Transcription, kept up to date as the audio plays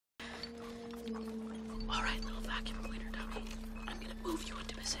All right, little vacuum cleaner dummy. I'm gonna move you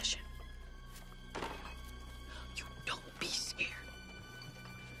into position. You don't be scared.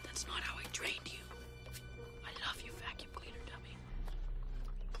 That's not how I trained you. I love you, vacuum cleaner dummy.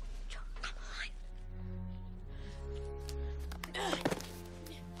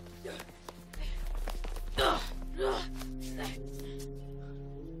 Come on.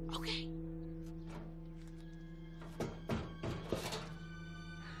 Okay.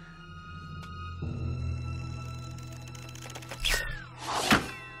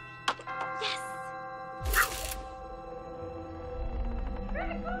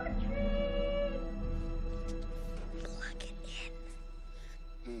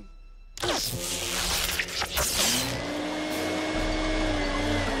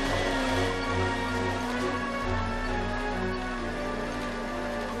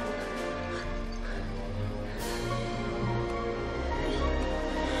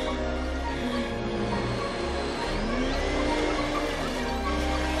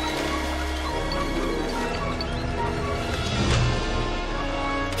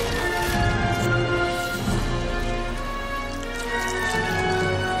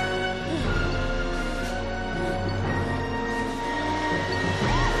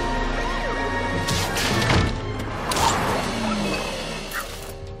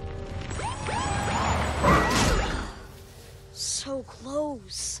 So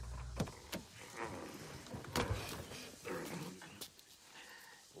close.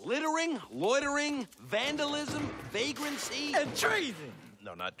 Littering, loitering, vandalism, vagrancy, and treason.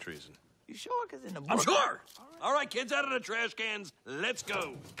 No, not treason. You sure? Because in the book... I'm sure. All right, kids, out of the trash cans. Let's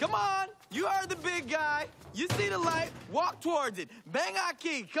go. Come on. You heard the big guy. You see the light. Walk towards it. Bang our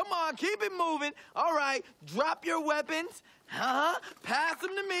key. Come on. Keep it moving. All right. Drop your weapons. Pass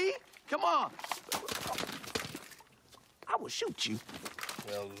them to me. Come on. I will shoot you.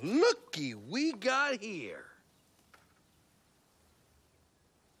 Well, looky, we got here.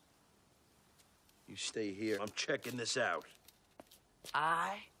 You stay here. I'm checking this out.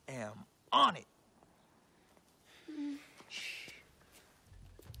 I am on it.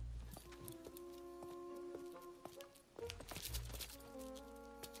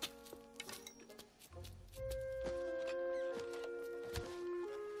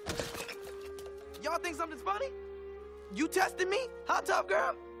 Y'all think something's funny? You testing me? Huh, tough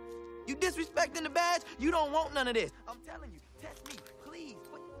girl? You disrespecting the badge? You don't want none of this. I'm telling you, test me, please.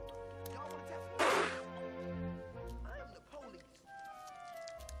 What? Y'all want to test me? I am the police.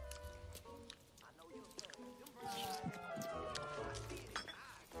 I know you're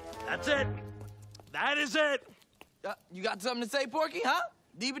That's it. That is it. You got something to say, Porky, huh?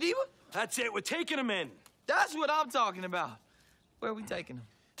 Diva Diva? That's it. We're taking him in. That's what I'm talking about. Where are we taking him?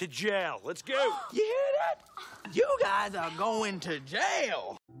 To jail. Let's go. You hear that? You guys are going to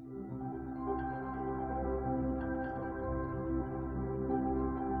jail.